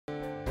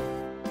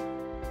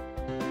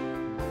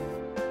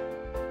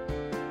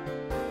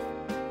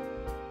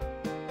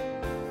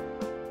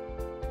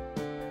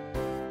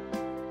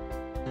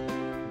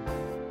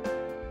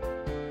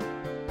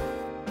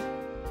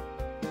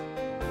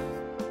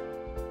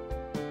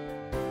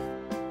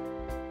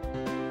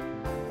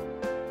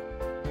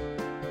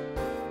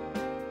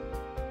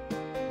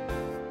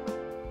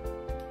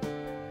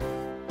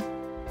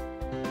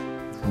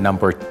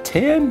number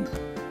 10.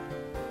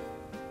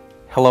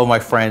 Hello, my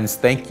friends.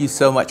 Thank you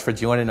so much for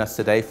joining us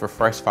today for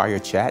Fresh Fire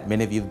Chat.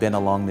 Many of you have been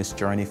along this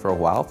journey for a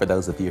while. For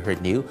those of you who are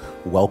new,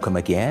 welcome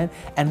again.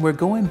 And we're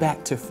going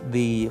back to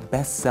the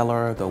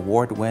bestseller, the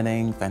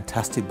award-winning,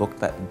 fantastic book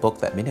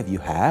that many of you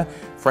have,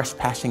 Fresh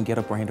Passion, Get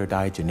a Brand or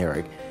Die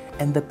Generic.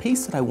 And the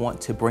piece that I want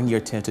to bring your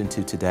attention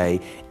to today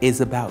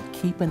is about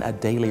keeping a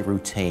daily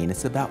routine.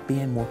 It's about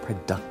being more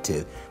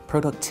productive.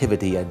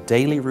 Productivity, a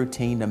daily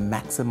routine to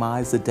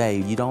maximize the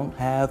day. You don't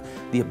have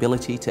the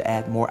ability to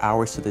add more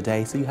hours to the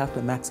day, so you have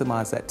to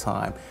maximize that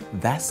time.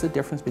 That's the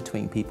difference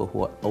between people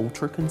who are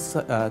ultra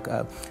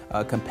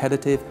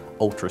competitive,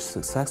 ultra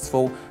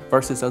successful,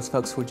 versus those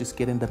folks who are just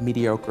getting the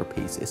mediocre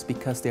piece. It's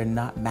because they're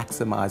not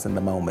maximizing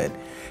the moment.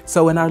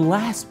 So in our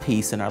last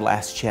piece, in our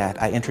last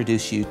chat, I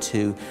introduced you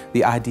to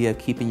the idea of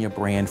keeping your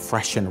brand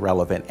fresh and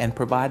relevant and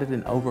provided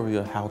an overview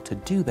of how to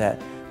do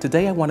that.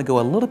 Today, I want to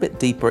go a little bit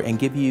deeper and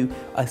give you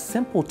a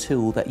simple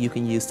tool that you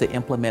can use to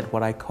implement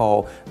what I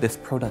call this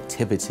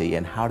productivity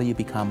and how do you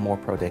become more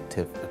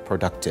productive?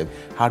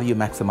 How do you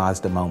maximize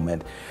the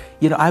moment?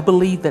 You know, I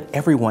believe that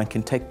everyone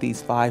can take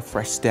these 5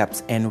 fresh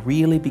steps and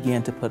really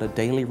begin to put a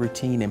daily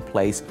routine in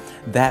place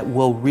that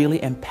will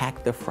really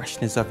impact the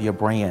freshness of your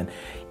brand.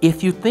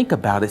 If you think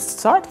about it,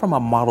 start from a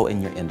model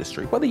in your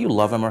industry, whether you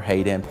love him or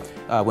hate him.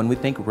 When we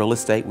think real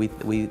estate, we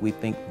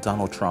think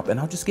Donald Trump. And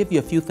I'll just give you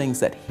a few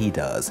things that he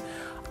does.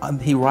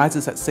 He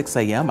rises at 6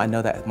 a.m. I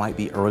know that might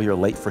be early or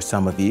late for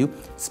some of you.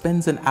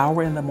 Spends an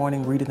hour in the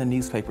morning reading the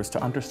newspapers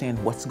to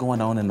understand what's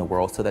going on in the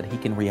world so that he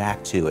can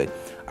react to it.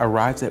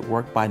 Arrives at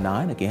work by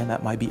 9. Again,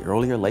 that might be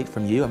early or late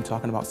from you. I'm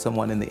talking about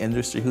someone in the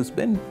industry who's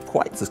been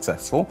quite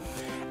successful.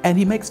 And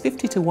he makes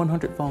 50 to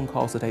 100 phone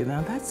calls a day.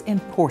 Now that's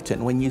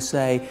important when you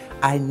say,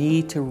 I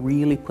need to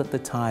really put the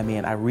time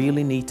in. I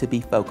really need to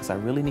be focused. I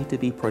really need to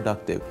be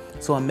productive.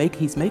 So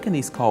he's making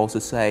these calls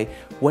to say,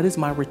 what is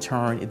my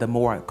return? The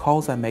more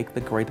calls I make, the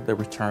greater the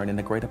return and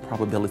the greater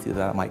probability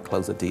that I might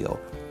close a deal.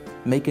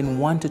 Making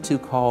 1 to 2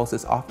 calls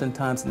is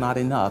oftentimes not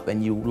enough,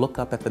 and you look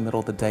up at the middle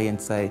of the day and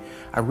say,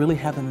 I really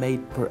haven't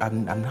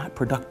I'm not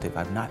productive,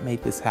 I've not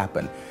made this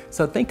happen.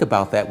 So think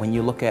about that when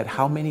you look at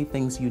how many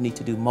things you need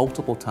to do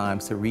multiple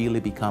times to really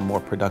become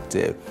more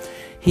productive.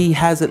 He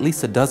has at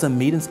least a dozen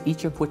meetings,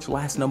 each of which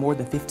lasts no more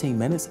than 15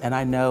 minutes. And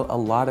I know a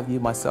lot of you,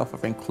 myself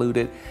have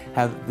included,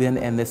 have been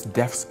in this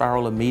death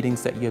spiral of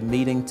meetings that you're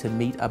meeting to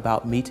meet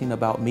about meeting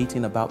about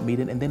meeting about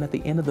meeting. And then at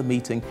the end of the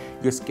meeting,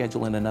 you're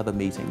scheduling another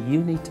meeting.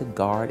 You need to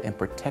guard and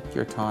protect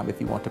your time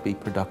if you want to be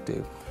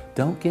productive.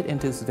 Don't get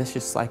into this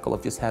vicious cycle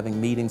of just having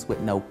meetings with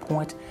no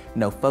point,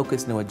 no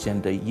focus, no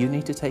agenda. You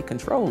need to take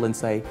control and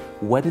say,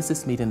 what is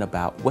this meeting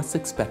about? What's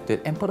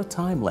expected? And put a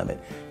time limit.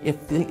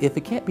 If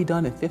it can't be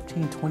done in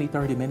 15, 20,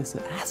 30 minutes,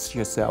 ask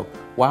yourself,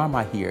 why am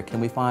I here? Can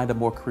we find a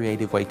more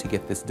creative way to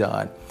get this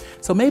done?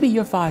 So maybe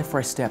your 5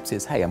 fresh steps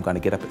is, hey, I'm going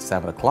to get up at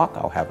 7 o'clock.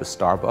 I'll have a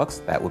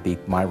Starbucks. That would be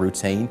my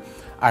routine.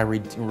 I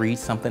read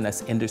something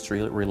that's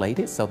industry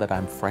related so that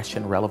I'm fresh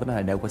and relevant and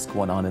I know what's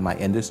going on in my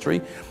industry.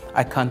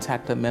 I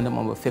contact a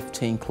minimum of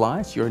 15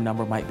 clients. Your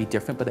number might be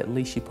different, but at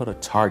least you put a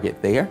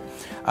target there.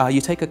 You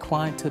take a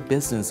client to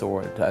business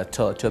or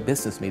to a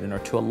business meeting or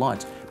to a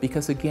lunch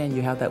because again,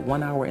 you have that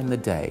 1 hour in the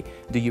day.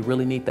 Do you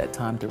really need that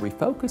time to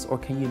refocus or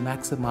can you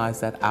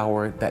maximize that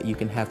hour that you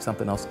can have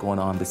something else going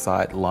on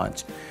beside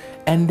lunch?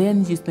 And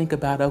then you think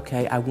about,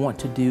 okay, I want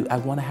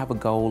to have a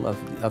goal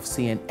of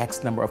seeing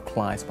X number of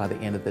clients by the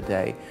end of the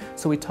day.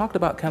 So we talked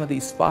about kind of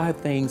these 5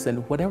 things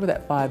and whatever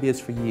that 5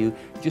 is for you,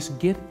 just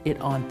get it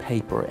on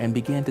paper and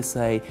begin to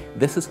say,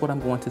 this is what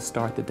I'm going to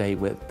start the day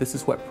with. This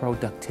is what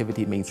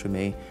productivity means for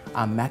me.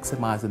 I'm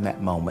maximizing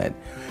that moment.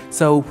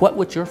 So what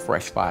would your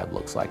fresh 5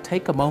 looks like?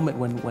 Take a moment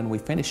when we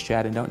finish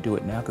chatting, don't do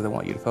it now because I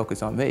want you to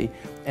focus on me,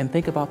 and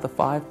think about the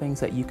 5 things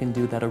that you can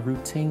do that are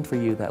routine for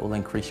you that will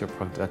increase your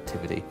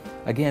productivity.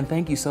 Again,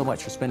 thank you so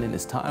much for spending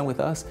this time with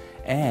us.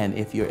 And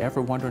if you're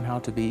ever wondering how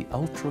to be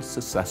ultra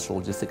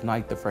successful, just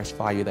ignite the fresh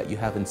fire that you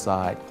have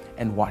inside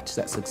and watch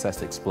that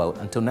success explode.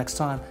 Until next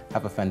time,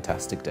 have a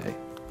fantastic day.